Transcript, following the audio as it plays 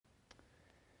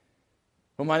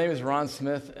Well, my name is Ron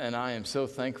Smith, and I am so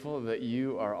thankful that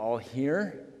you are all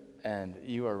here and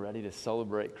you are ready to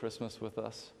celebrate Christmas with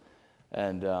us.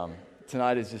 And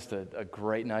tonight is just a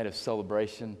great night of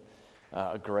celebration,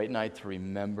 a great night to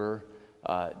remember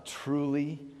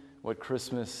truly what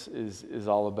Christmas is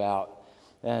all about.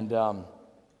 And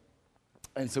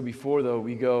so before, though,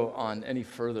 we go on any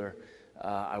further,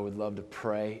 I would love to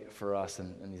pray for us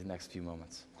in these next few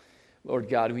moments. Lord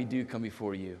God, we do come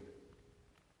before you.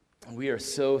 We are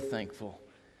so thankful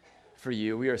for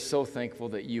you. We are so thankful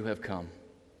that you have come.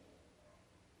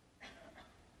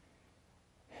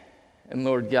 And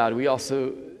Lord God, we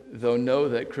also, though, know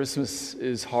that Christmas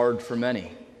is hard for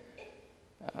many,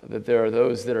 that there are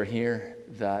those that are here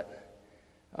that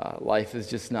life has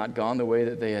just not gone the way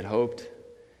that they had hoped.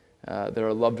 There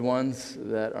are loved ones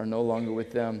that are no longer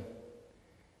with them.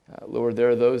 Lord, there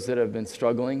are those that have been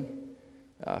struggling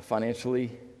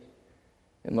financially.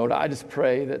 And Lord, I just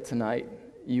pray that tonight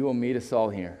you will meet us all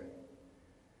here.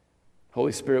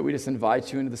 Holy Spirit, we just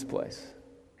invite you into this place.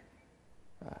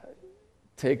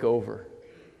 Take over.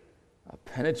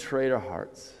 Penetrate our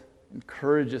hearts.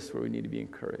 Encourage us where we need to be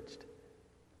encouraged.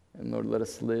 And Lord, let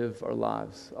us live our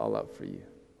lives all out for you.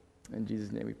 In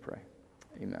Jesus' name we pray.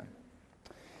 Amen.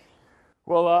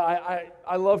 Well,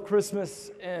 I love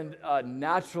Christmas, and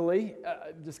naturally,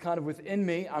 just kind of within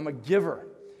me, I'm a giver.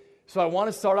 So I want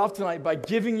to start off tonight by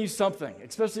giving you something,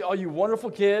 especially all you wonderful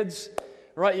kids,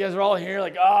 right? You guys are all here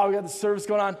like, oh, we got the service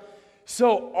going on.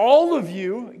 So all of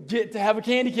you get to have a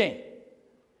candy cane.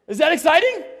 Is that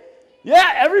exciting?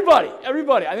 Yeah, everybody.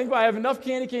 I think I have enough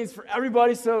candy canes for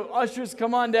everybody, so ushers,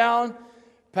 come on down,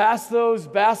 pass those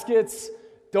baskets.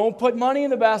 Don't put money in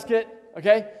the basket,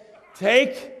 okay?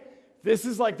 This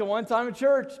is like the one time in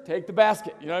church, take the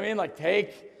basket, you know what I mean? Like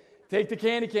take the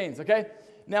candy canes, okay?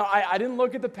 Now, I didn't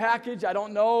look at the package. I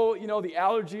don't know, the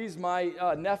allergies. My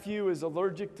nephew is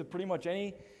allergic to pretty much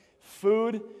any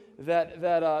food that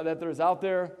there's out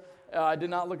there. I did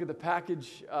not look at the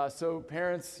package. So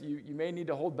parents, you may need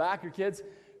to hold back your kids.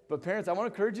 But parents, I want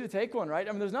to encourage you to take one, right?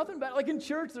 I mean, there's nothing bad. Like in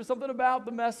church, there's something about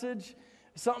the message,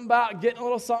 something about getting a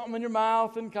little something in your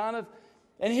mouth and kind of.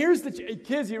 And here's the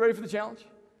kids, you ready for the challenge?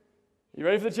 You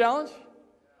ready for the challenge?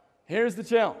 Here's the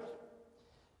challenge.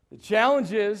 The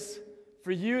challenge is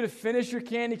for you to finish your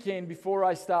candy cane before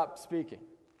I stop speaking.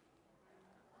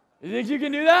 You think you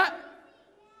can do that?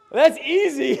 That's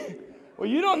easy. Well,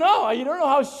 you don't know. You don't know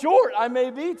how short I may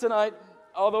be tonight.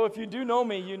 Although if you do know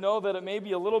me, you know that it may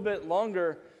be a little bit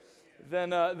longer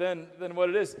than what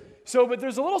it is. So, but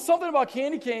there's a little something about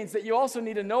candy canes that you also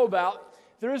need to know about.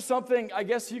 There is something, I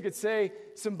guess you could say,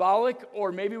 symbolic,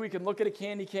 or maybe we can look at a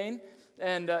candy cane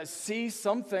and see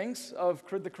some things of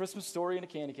the Christmas story in a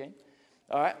candy cane.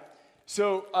 All right.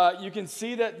 So you can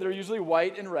see that they're usually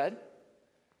white and red.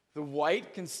 The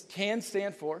white can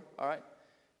stand for, all right,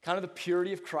 kind of the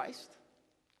purity of Christ,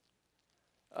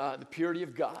 the purity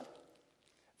of God.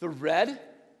 The red,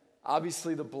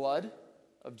 obviously the blood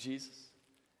of Jesus.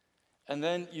 And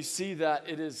then you see that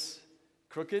it is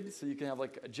crooked, so you can have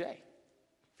like a J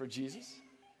for Jesus.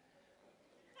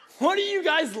 What are you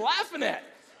guys laughing at?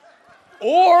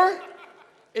 Or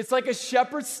it's like a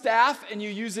shepherd's staff, and you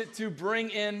use it to bring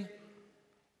in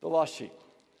the lost sheep.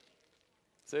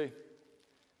 See?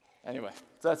 Anyway,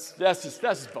 that's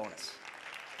just bonus.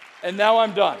 And now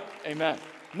I'm done. Amen.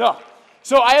 No.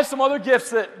 So I have some other gifts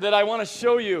that I want to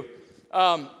show you.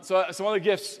 So some other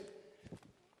gifts.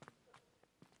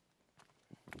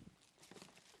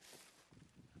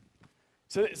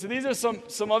 So these are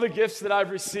some other gifts that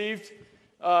I've received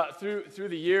through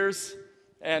the years,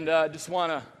 and just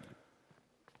want to.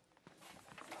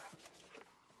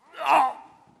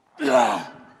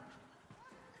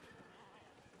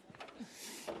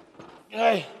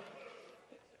 Hey,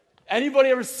 anybody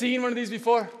ever seen one of these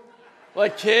before?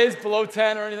 Like kids below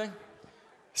 10 or anything?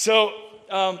 So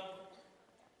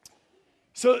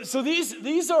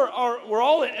these were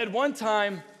all at one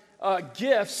time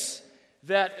gifts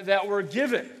that were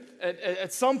given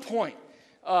at some point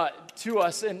to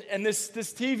us, and this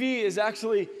TV is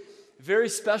actually very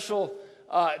special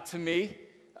to me.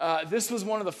 This was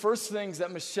one of the first things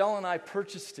that Michelle and I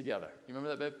purchased together. You remember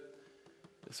that, babe?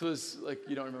 This was like,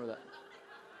 you don't remember that?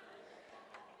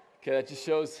 Okay, that just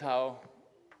shows how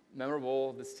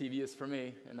memorable this TV is for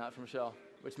me and not for Michelle,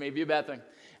 which may be a bad thing.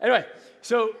 Anyway,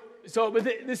 but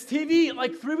this TV,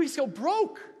 like 3 weeks ago,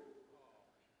 broke.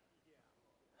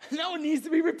 Now it needs to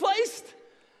be replaced.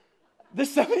 The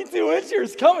 72-incher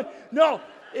is coming. No,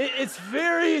 it's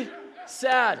very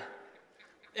sad.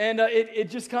 And it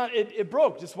just it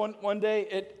broke. Just one day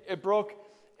it broke.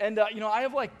 And I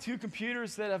have like 2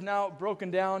 computers that have now broken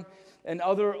down. and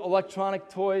other electronic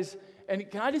toys. And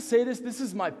can I just say this? This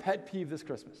is my pet peeve this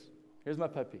Christmas. Here's my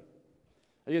pet peeve.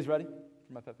 Are you guys ready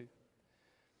for my pet peeve?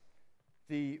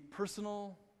 The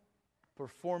personal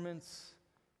performance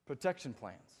protection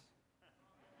plans.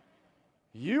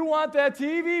 You want that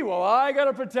TV? Well, I got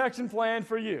a protection plan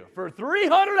for you. For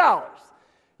 $300,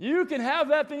 you can have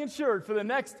that thing insured for the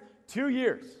next 2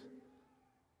 years.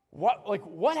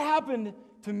 What happened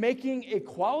to making a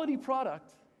quality product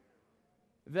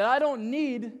that I don't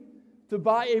need to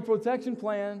buy a protection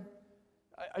plan?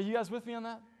 Are you guys with me on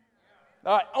that?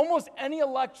 All right, almost any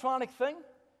electronic thing.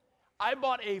 I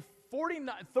bought a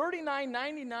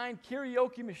 $39.99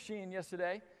 karaoke machine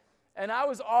yesterday, and I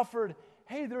was offered,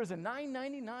 hey, there's a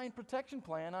 $9.99 protection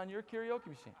plan on your karaoke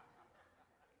machine.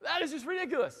 That is just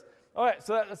ridiculous. All right,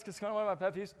 so that's just kind of one of my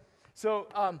pet peeves. So,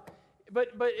 but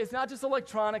it's not just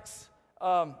electronics.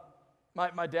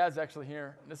 My dad's actually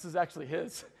here. This is actually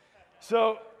his.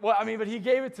 So, but he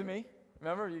gave it to me.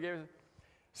 Remember, you gave it.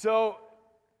 So,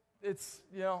 it's,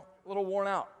 a little worn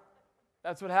out.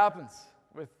 That's what happens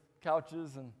with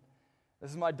couches. And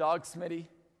this is my dog, Smitty.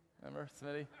 Remember,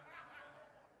 Smitty?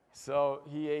 So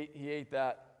he ate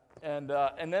that. And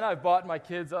then I bought my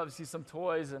kids, obviously, some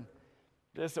toys. And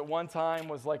this at one time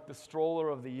was like the stroller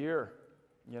of the year,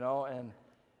 and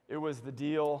it was the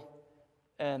deal.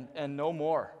 And no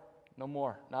more. No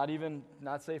more.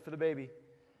 Not safe for the baby.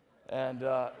 And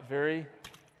very,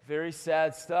 very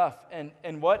sad stuff.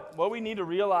 And what we need to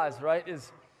realize, right,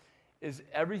 is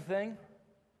everything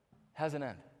has an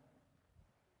end.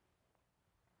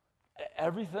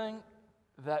 Everything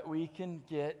that we can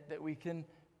get, that we can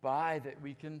buy, that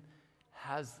we can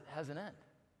has an end.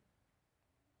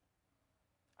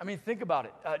 I mean, think about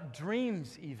it.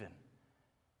 Dreams even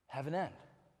have an end.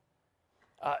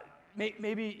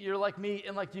 Maybe you're like me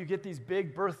and you get these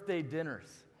big birthday dinners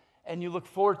and you look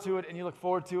forward to it and you look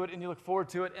forward to it and you look forward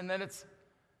to it and then it's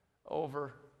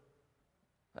over.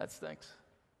 That stinks.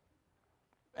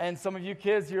 And some of you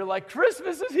kids, you're like,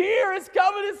 Christmas is here, it's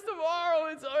coming, it's tomorrow,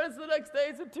 it's the next day,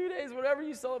 it's in 2 days, whatever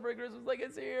you celebrate Christmas,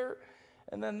 it's here.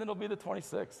 And then it'll be the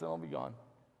 26th, and it'll be gone.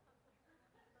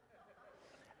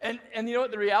 And you know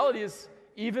what, the reality is,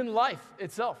 even life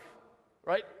itself,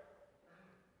 right,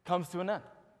 comes to an end.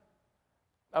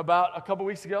 About a couple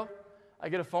weeks ago, I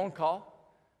get a phone call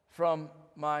from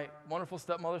my wonderful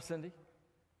stepmother, Cindy,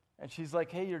 and she's like,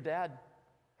 hey, your dad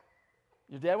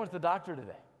went to the doctor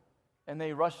today. And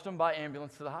they rushed him by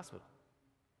ambulance to the hospital.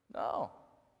 No.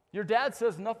 Your dad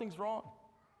says nothing's wrong.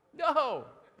 No.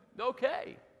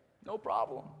 Okay. No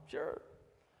problem. Sure.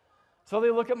 So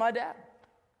they look at my dad.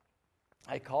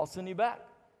 I call Cindy back.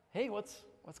 Hey, what's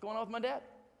going on with my dad?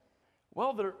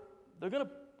 Well, they're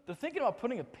thinking about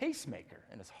putting a pacemaker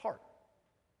in his heart.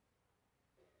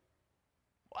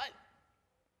 What?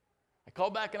 I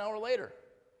call back an hour later.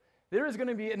 There is going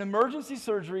to be an emergency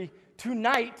surgery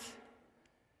tonight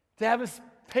to have a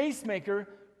pacemaker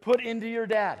put into your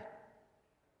dad.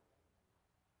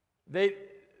 The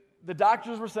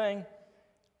doctors were saying,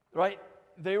 right,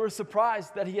 they were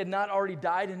surprised that he had not already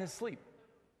died in his sleep.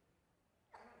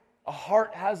 A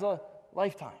heart has a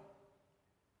lifetime.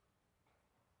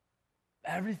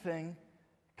 Everything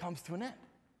comes to an end.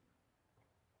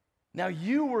 Now,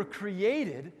 you were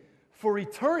created for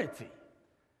eternity.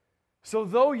 So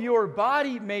though your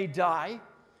body may die,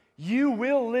 you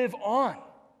will live on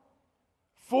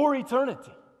for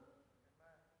eternity.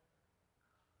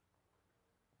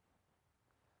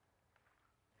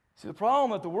 See, the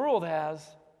problem that the world has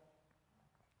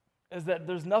is that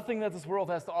there's nothing that this world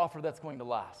has to offer that's going to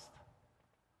last.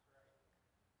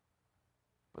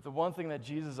 But the one thing that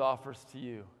Jesus offers to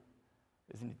you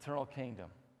is an eternal kingdom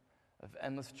of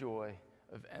endless joy,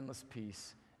 of endless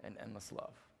peace, and endless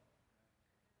love.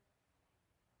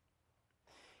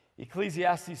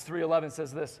 Ecclesiastes 3:11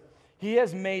 says this, He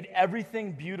has made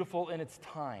everything beautiful in its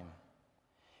time.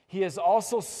 He has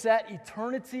also set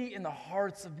eternity in the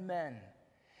hearts of men.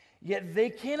 Yet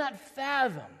they cannot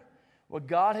fathom what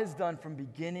God has done from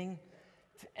beginning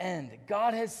to end.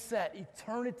 God has set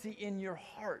eternity in your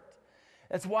heart.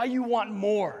 That's why you want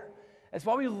more. That's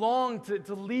why we long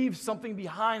to leave something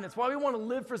behind. That's why we want to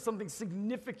live for something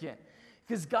significant.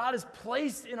 Because God has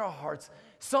placed in our hearts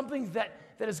something that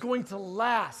is going to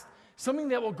last. Something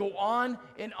that will go on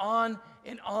and on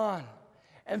and on.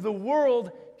 And the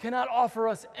world cannot offer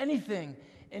us anything.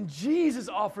 And Jesus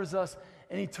offers us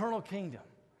an eternal kingdom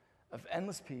of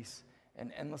endless peace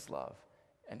and endless love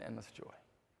and endless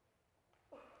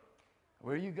joy.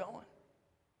 Where are you going?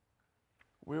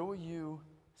 Where will you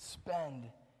spend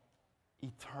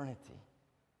eternity?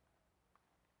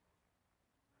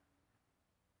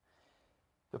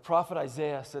 The prophet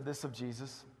Isaiah said this of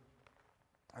Jesus.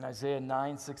 In Isaiah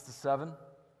 9, 6-7,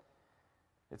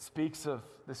 it speaks of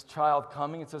this child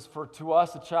coming. It says, "For to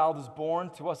us a child is born,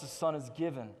 to us a son is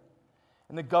given.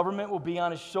 And the government will be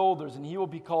on his shoulders, and he will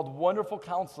be called Wonderful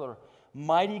Counselor,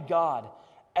 Mighty God,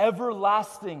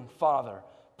 Everlasting Father,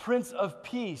 Prince of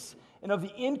Peace. And of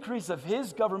the increase of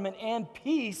his government and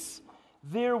peace,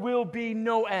 there will be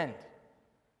no end."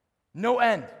 No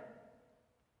end.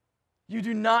 You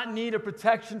do not need a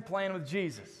protection plan with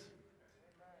Jesus.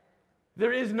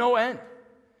 There is no end.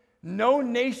 No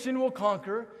nation will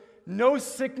conquer. No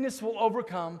sickness will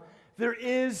overcome. There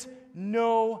is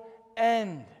no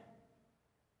end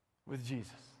with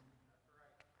Jesus.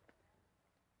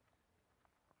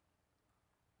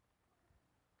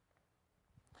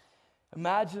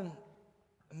 Imagine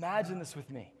this with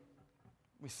me.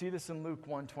 We see this in Luke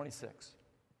 1:26.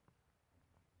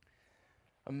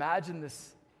 Imagine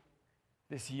this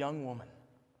young woman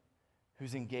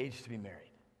who's engaged to be married.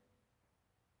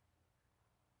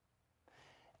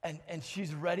 And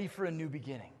she's ready for a new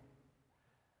beginning.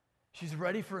 She's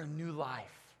ready for a new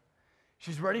life.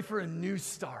 She's ready for a new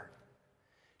start.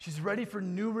 She's ready for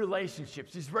new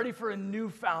relationships. She's ready for a new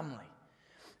family.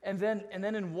 And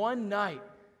then in one night,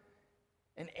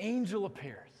 an angel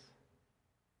appears.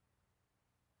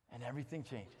 And everything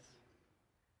changes.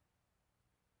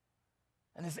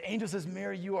 And this angel says,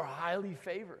 "Mary, you are highly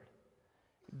favored.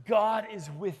 God is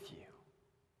with you."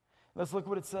 Let's look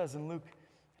what it says in Luke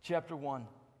chapter 1.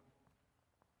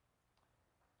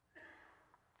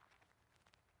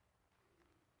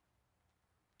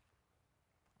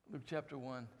 Luke chapter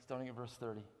 1, starting at verse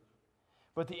 30.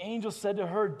 "But the angel said to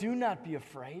her, 'Do not be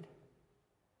afraid.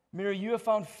 Mary, you have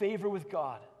found favor with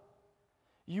God.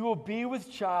 You will be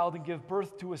with child and give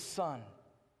birth to a son.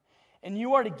 And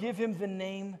you are to give him the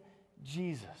name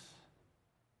Jesus.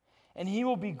 And he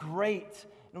will be great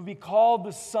and will be called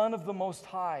the Son of the Most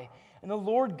High. And the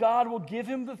Lord God will give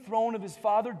him the throne of his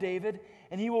father David,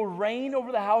 and he will reign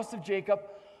over the house of Jacob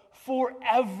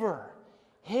forever.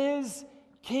 His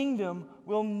kingdom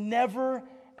will never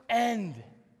end."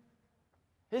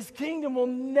 His kingdom will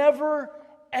never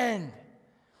end.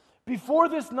 Before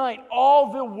this night,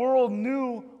 all the world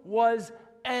knew was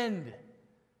end.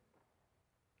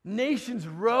 Nations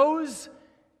rose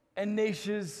and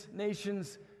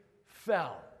nations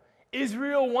fell.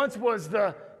 Israel once was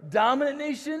the dominant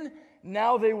nation.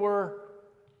 Now they were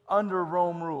under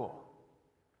Rome rule.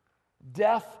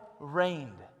 Death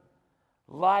reigned.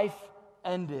 Life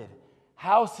ended.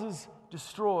 Houses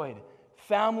destroyed.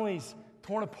 Families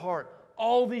torn apart.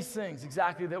 All these things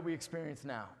exactly that we experience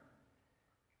now.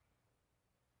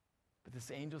 But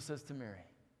this angel says to Mary,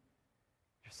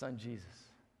 "Your son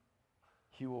Jesus,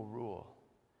 he will rule,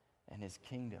 and his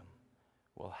kingdom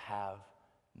will have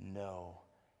no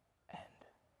end."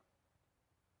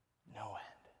 No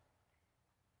end.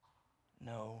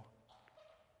 No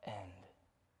end.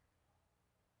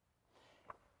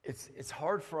 It's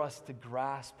hard for us to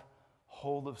grasp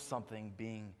hold of something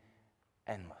being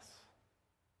endless.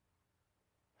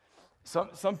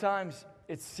 Sometimes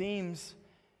it seems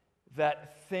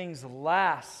that things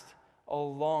last a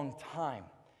long time.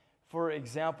 For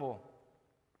example,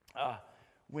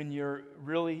 when you're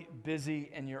really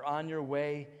busy and you're on your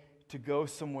way to go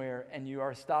somewhere and you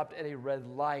are stopped at a red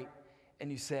light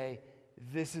and you say,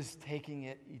 "This is taking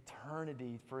it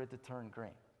eternity for it to turn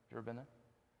green." You ever been there?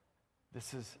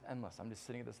 This is endless. I'm just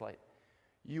sitting at this light.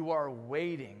 You are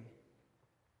waiting,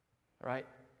 right,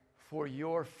 for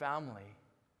your family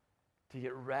to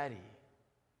get ready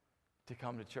to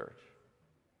come to church.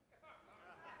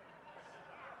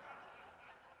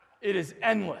 It is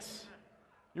endless.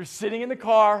 You're sitting in the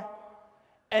car,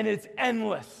 and it's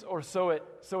endless, or so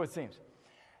it seems.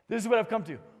 This is what I've come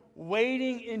to.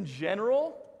 Waiting in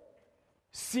general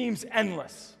seems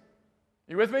endless.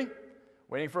 You with me?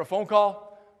 Waiting for a phone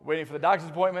call, waiting for the doctor's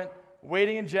appointment,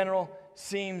 waiting in general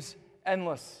seems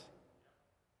endless.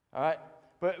 All right?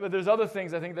 But there's other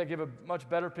things I think that give a much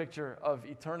better picture of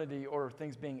eternity or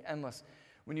things being endless.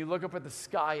 When you look up at the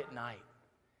sky at night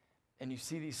and you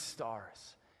see these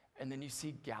stars, and then you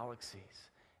see galaxies,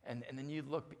 and then you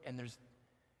look and there's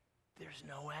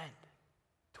no end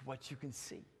to what you can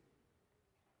see.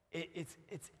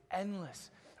 It's endless.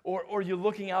 Or you're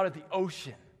looking out at the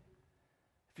ocean.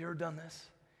 Have you ever done this?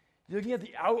 You're looking at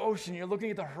the ocean, you're looking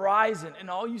at the horizon,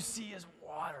 and all you see is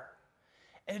water.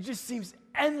 And it just seems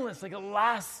endless, like it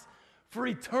lasts for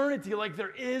eternity, like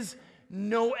there is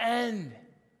no end.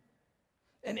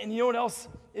 And you know what else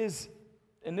is,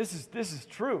 and this is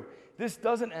true, this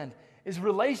doesn't end, is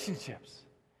relationships.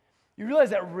 You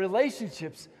realize that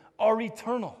relationships are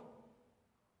eternal.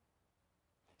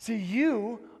 See,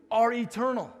 you are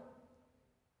eternal.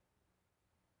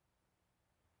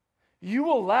 You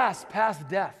will last past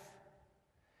death.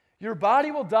 Your body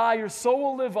will die, your soul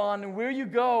will live on, and where you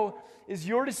go is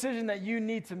your decision that you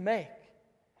need to make.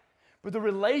 But the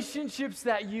relationships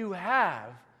that you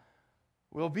have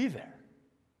will be there.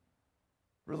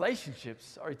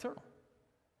 Relationships are eternal.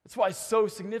 That's why it's so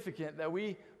significant that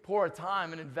we pour our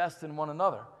time and invest in one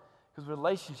another, because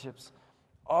relationships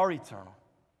are eternal.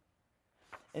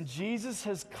 And Jesus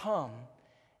has come,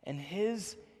 and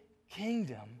his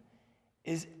kingdom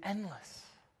is endless.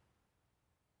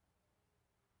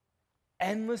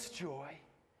 Endless joy,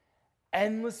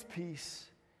 endless peace,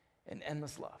 and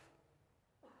endless love.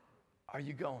 Are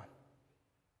you going?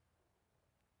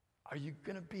 Are you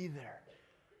going to be there?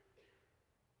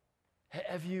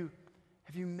 Have you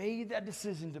made that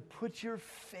decision to put your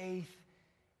faith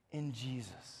in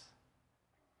Jesus?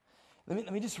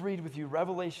 Let me just read with you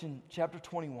Revelation chapter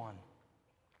 21,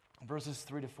 verses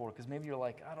 3 to 4, because maybe you're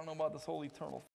like, I don't know about this whole eternal